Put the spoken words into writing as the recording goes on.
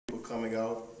coming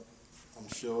out. I'm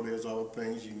sure there's other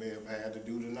things you may have had to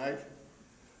do tonight,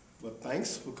 but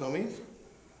thanks for coming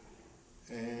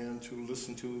and to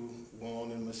listen to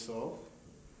Juan and myself.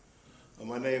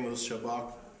 My name is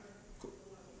Shabaka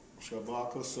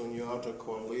Sunyata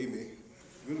WaQlimi.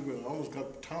 Really, I almost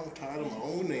got tongue-tied on my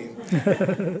own name.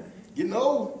 You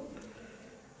know,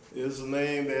 it's a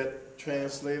name that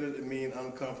translated it means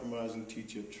uncompromising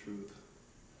teacher of truth.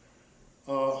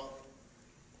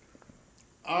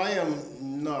 I am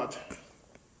not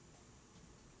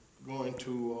going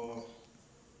to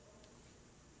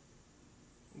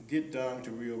get down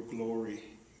to real glory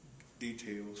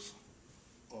details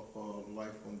of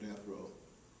life on death row.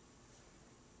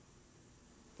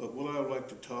 But what I would like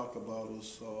to talk about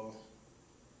is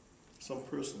some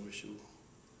personal issue,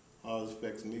 how it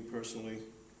affects me personally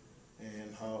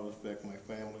and how it affects my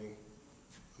family,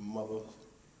 my mother,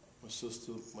 my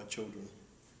sister, my children.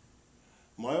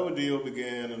 My ordeal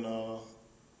began in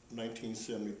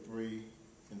 1973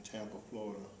 in Tampa,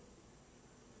 Florida.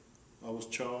 I was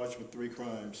charged with 3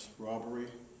 crimes: robbery,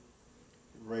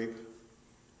 rape,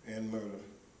 and murder.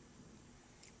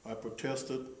 I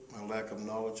protested my lack of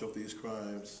knowledge of these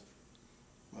crimes,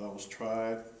 but I was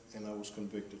tried and I was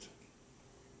convicted.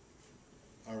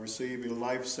 I received a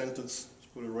life sentence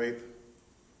for the rape,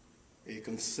 a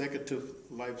consecutive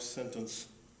life sentence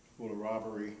for the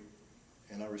robbery,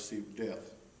 and I received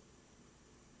death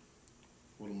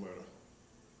for the murder.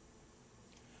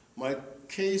 My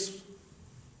case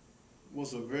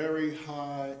was a very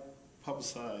high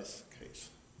publicized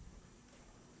case.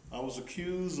 I was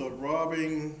accused of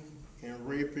robbing and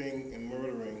raping and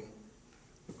murdering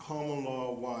the common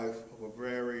law wife of a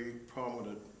very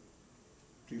prominent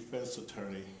defense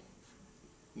attorney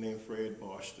named Fred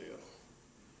Barstow.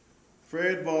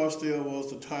 Fred Barstow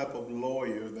was the type of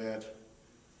lawyer that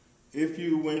if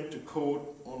you went to court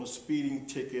on a speeding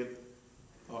ticket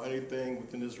or anything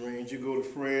within this range, you go to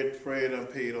Fred. Fred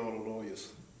unpaid all the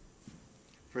lawyers.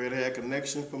 Fred had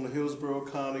connection from the Hillsborough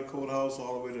County Courthouse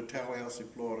all the way to Tallahassee,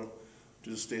 Florida, to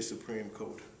the State Supreme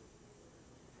Court.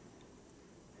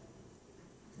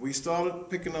 We started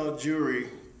picking our jury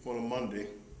on a Monday.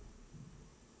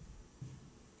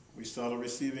 We started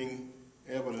receiving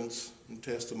evidence and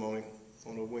testimony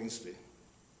on a Wednesday.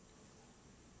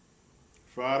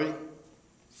 Friday,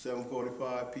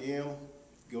 7:45 p.m.,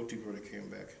 guilty verdict came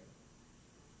back.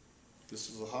 This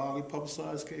is a highly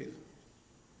publicized case.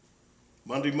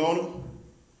 Monday morning,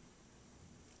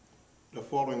 the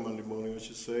following Monday morning, I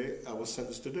should say, I was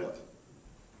sentenced to death.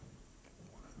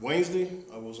 Wednesday,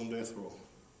 I was on death row,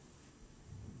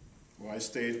 where I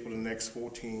stayed for the next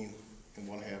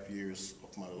 14.5 years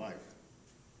of my life.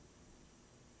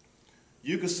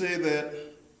 You could say that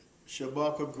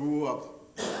Shabaka grew up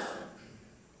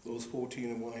those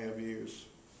 14.5 years.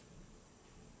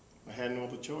 I had no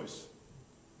other choice.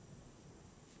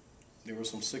 There were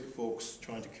some sick folks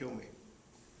trying to kill me.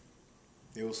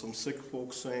 There were some sick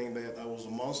folks saying that I was a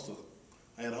monster.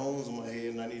 I had holes in my head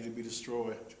and I needed to be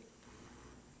destroyed.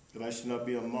 That I should not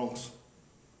be amongst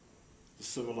the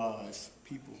civilized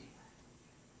people.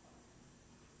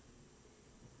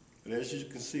 But as you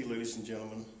can see, ladies and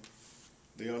gentlemen,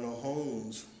 there are no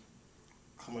homes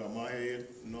coming out of my head,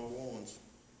 no warrants.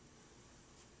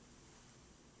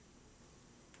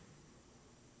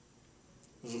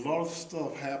 There's a lot of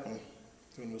stuff happened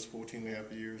during those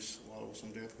 14.5 years while I was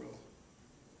on death row.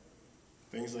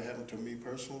 Things that happened to me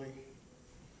personally,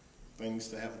 things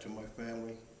that happened to my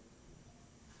family.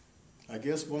 I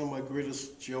guess one of my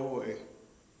greatest joy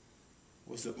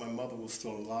was that my mother was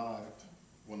still alive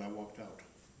when I walked out.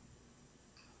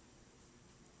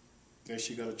 That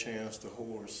she got a chance to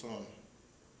hold her son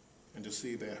and to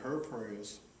see that her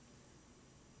prayers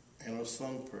and her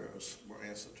son's prayers were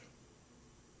answered.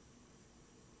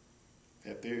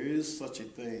 That there is such a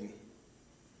thing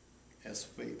as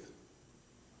faith.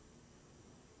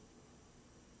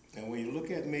 And when you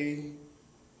look at me,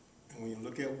 and when you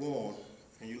look at Juan,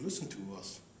 and you listen to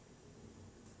us,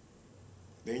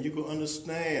 then you can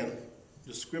understand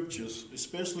the scriptures,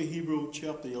 especially Hebrews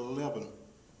chapter 11,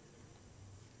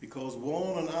 because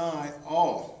Juan and I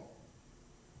are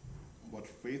what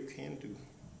faith can do.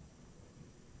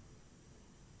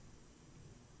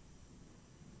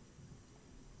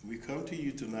 We come to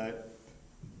you tonight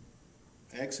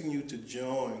asking you to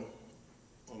join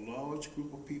a large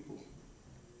group of people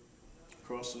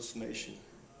across this nation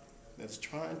that's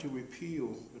trying to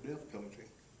repeal the death penalty.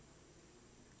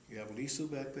 You have Lisa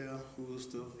back there, who is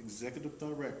the executive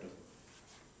director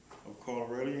of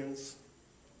Coloradans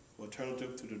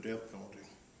Alternative to the Death Penalty.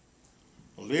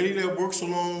 A lady that works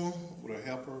alone with a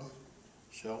helper,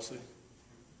 Chelsea.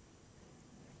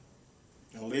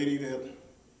 A lady that,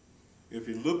 if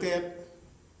you look at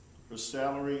her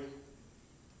salary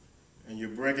and you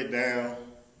break it down,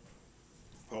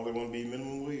 probably won't be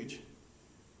minimum wage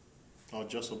or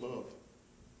just above.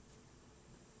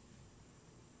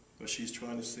 But she's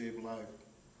trying to save life.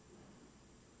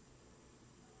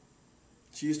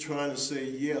 She's trying to say,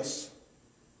 yes,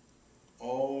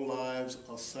 all lives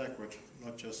are sacred,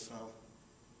 not just some.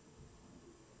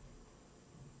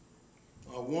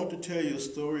 I want to tell you a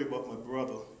story about my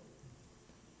brother.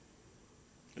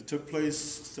 It took place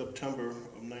September of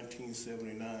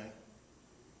 1979.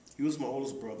 He was my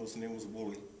oldest brother. His name was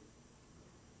Wooly.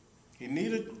 He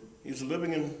was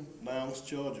living in Lowndes,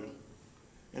 Georgia,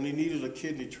 and he needed a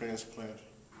kidney transplant.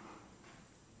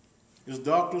 His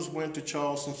doctors went to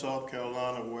Charleston, South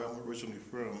Carolina, where I'm originally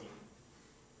from,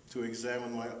 to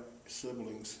examine my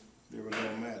siblings. They were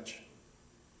no match.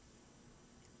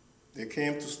 They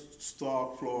came to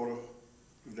Stark, Florida,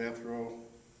 death row,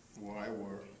 where I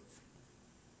were.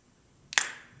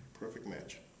 Perfect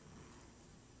match.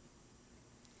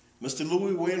 Mr.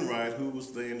 Louis Wainwright, who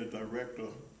was then the director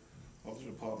of the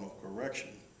Department of Correction,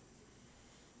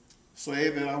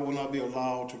 said that I will not be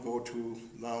allowed to go to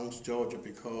Lowndes, Georgia,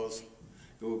 because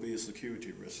it will be a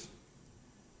security risk.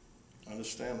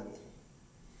 Understandable.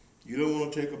 You don't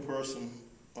want to take a person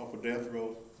off a death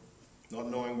row, not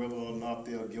knowing whether or not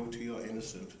they are guilty or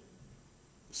innocent.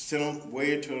 Send them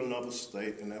away to another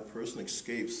state, and that person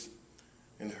escapes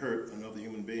and hurt another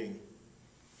human being.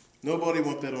 Nobody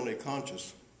wants that on their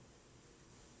conscience.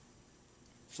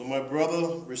 So my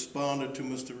brother responded to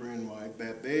Mr. Wainwright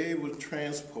that they would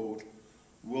transport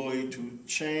Willie to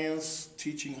Chance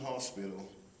Teaching Hospital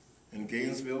in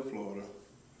Gainesville, Florida,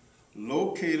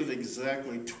 located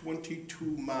exactly 22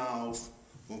 miles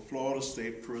from Florida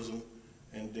State Prison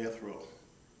and death row.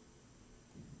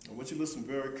 I want you to listen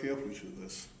very carefully to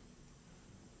this.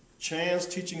 Chance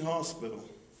Teaching Hospital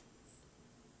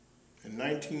in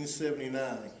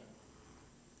 1979,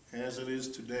 as it is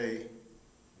today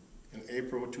in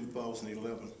April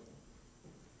 2011,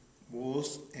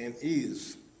 was and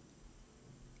is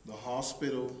the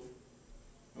hospital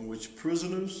in which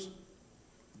prisoners,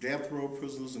 death row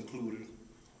prisoners included,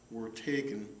 were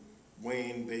taken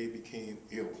when they became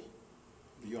ill.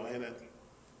 Do y'all hear that?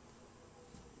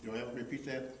 Do y'all have to repeat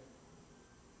that?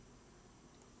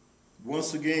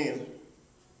 Once again,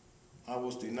 I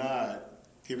was denied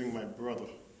giving my brother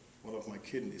one of my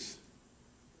kidneys.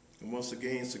 And once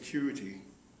again, security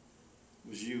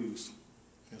was used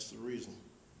as the reason.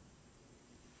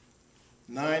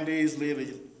 9 days later,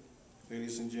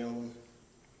 ladies and gentlemen,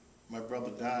 my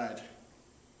brother died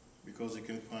because he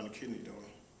couldn't find a kidney donor.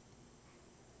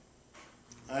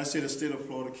 I say the state of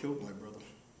Florida killed my brother.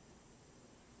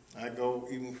 I go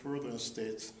even further and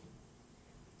states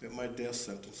that my death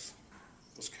sentence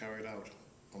was carried out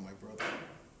on my brother.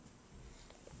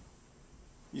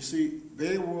 You see,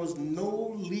 there was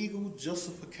no legal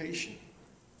justification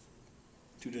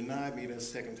to deny me that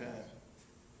second time.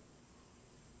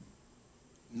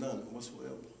 None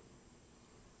whatsoever.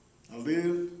 I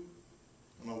live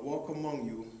and I walk among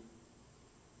you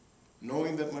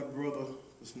knowing that my brother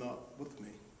was not with me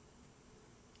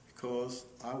because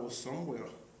I was somewhere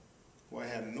where I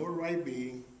had no right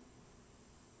being,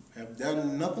 have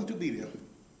done nothing to be there,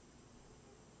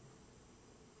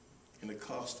 and it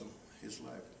cost him his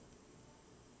life.